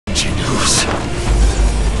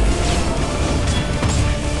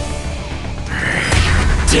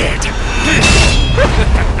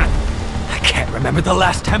remember the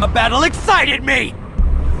last time a battle excited me!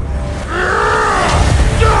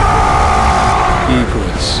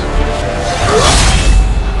 Egress.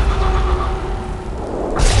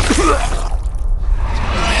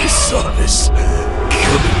 I saw this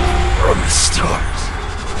coming from the start.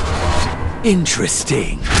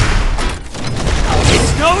 Interesting.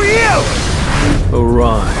 It's no use! A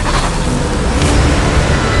ride.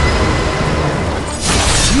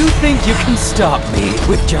 You think you can stop me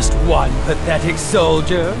with just one pathetic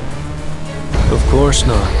soldier? Of course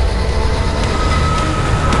not.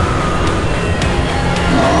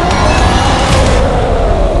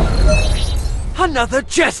 Another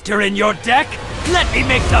jester in your deck? Let me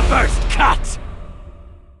make the first cut!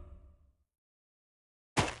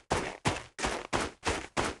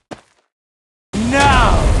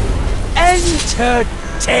 Now,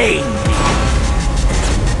 entertain me!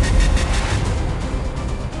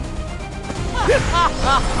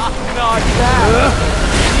 Not bad!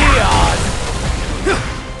 Neon!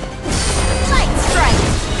 Light strike!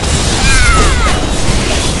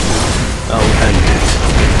 I'll end it.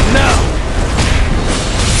 No!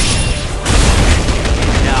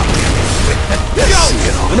 Now, with the See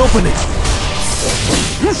it all. An opening!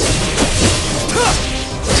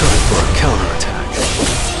 Time for a counterattack.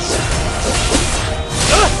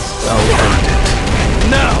 I'll end it.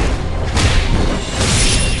 No!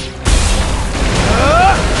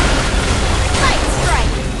 Light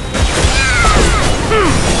strike!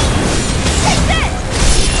 Take this!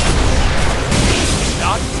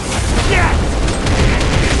 Not yet!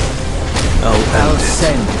 I'll end it.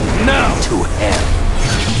 Send you No! to hell.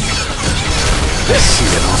 See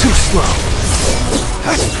it all. Too slow.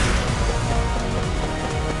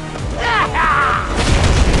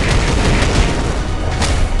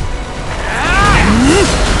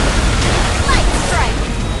 Light strike!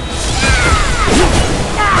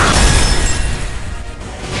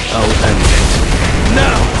 I'll end it.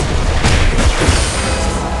 No!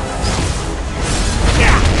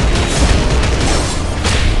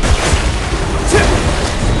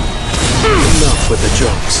 Enough with the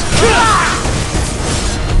jokes.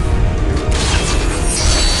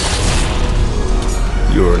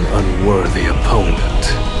 You're an unworthy opponent.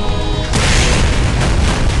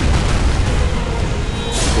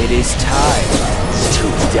 It is time to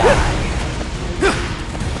die.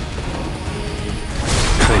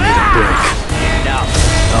 I need a break. No.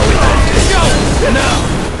 I'll end it. No!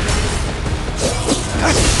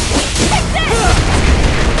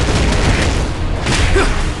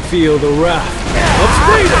 Feel the wrath of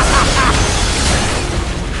Thetis!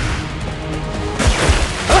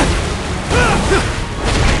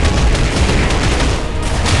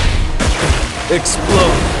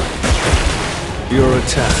 Explode. Your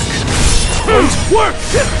attack won't work!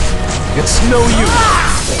 It's no use!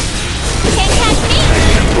 Can't catch me! I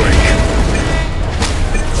need a break.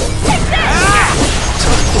 Take this!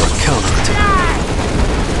 Time for a counterattack.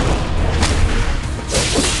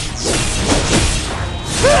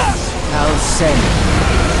 I'll send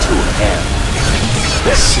you to hell.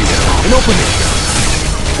 See it all. An opening.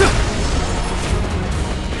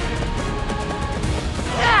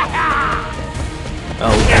 I'll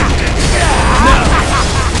end it.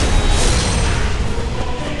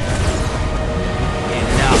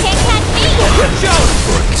 Enough. Can't catch me!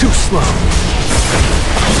 For it too slow.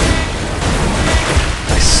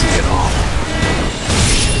 I see it all.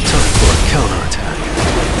 Time for a counterattack.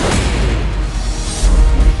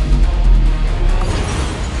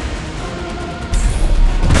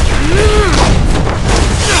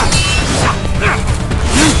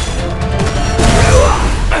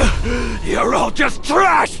 You're all just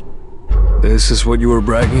trash! This is what you were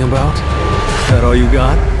bragging about? That all you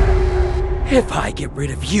got? If I get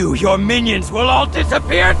rid of you, your minions will all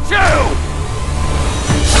disappear too!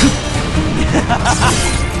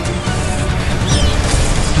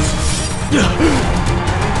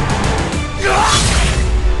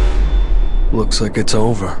 Looks like it's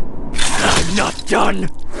over. I'm not done!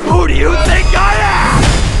 Who do you think I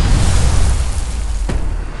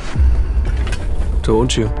am?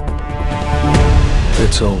 Told you.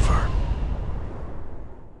 It's over.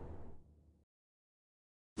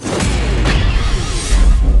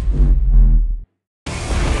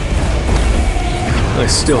 I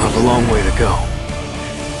still have a long way to go.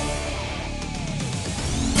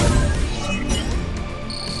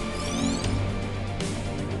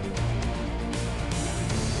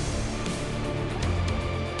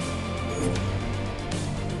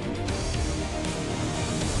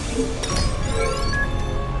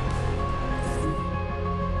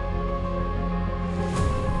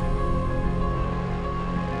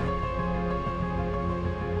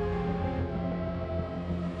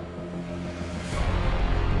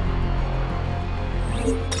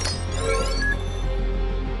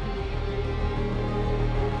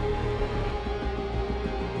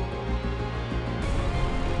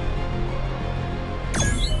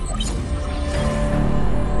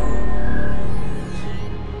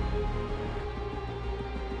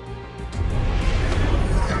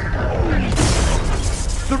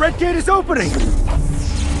 red gate is opening!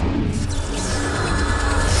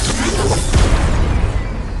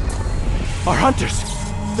 Our hunters!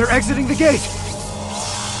 They're exiting the gate!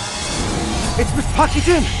 It's Miss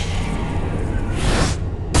Pakitin!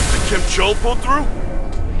 Kim Chol pulled through?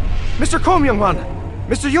 Mr. Kom Young-wan!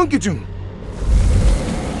 Mr. Young Ki-jung!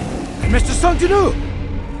 And Mr. Sung Jin-woo!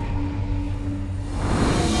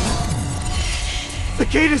 The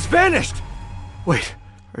gate has vanished! Wait,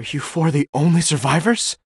 are you four the only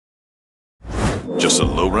survivors? Just the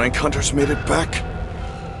low-rank hunters made it back?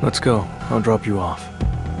 Let's go. I'll drop you off.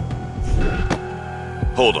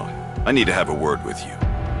 Hold on. I need to have a word with you.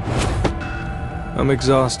 I'm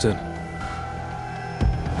exhausted.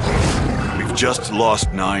 We've just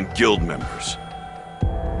lost 9 guild members.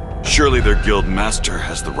 Surely their guild master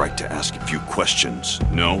has the right to ask a few questions,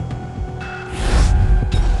 no?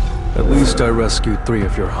 At least I rescued 3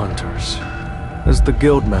 of your hunters. As the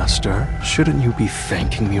guild master, shouldn't you be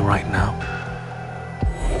thanking me right now?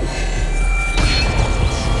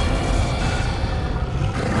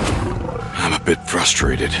 I'm a bit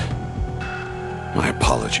frustrated. My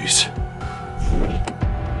apologies.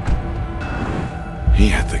 He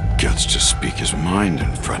had the guts to speak his mind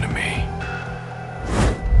in front of me.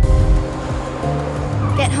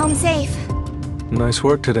 Get home safe. Nice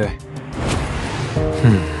work today.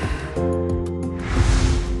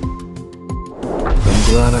 I'm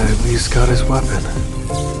glad I at least got his weapon.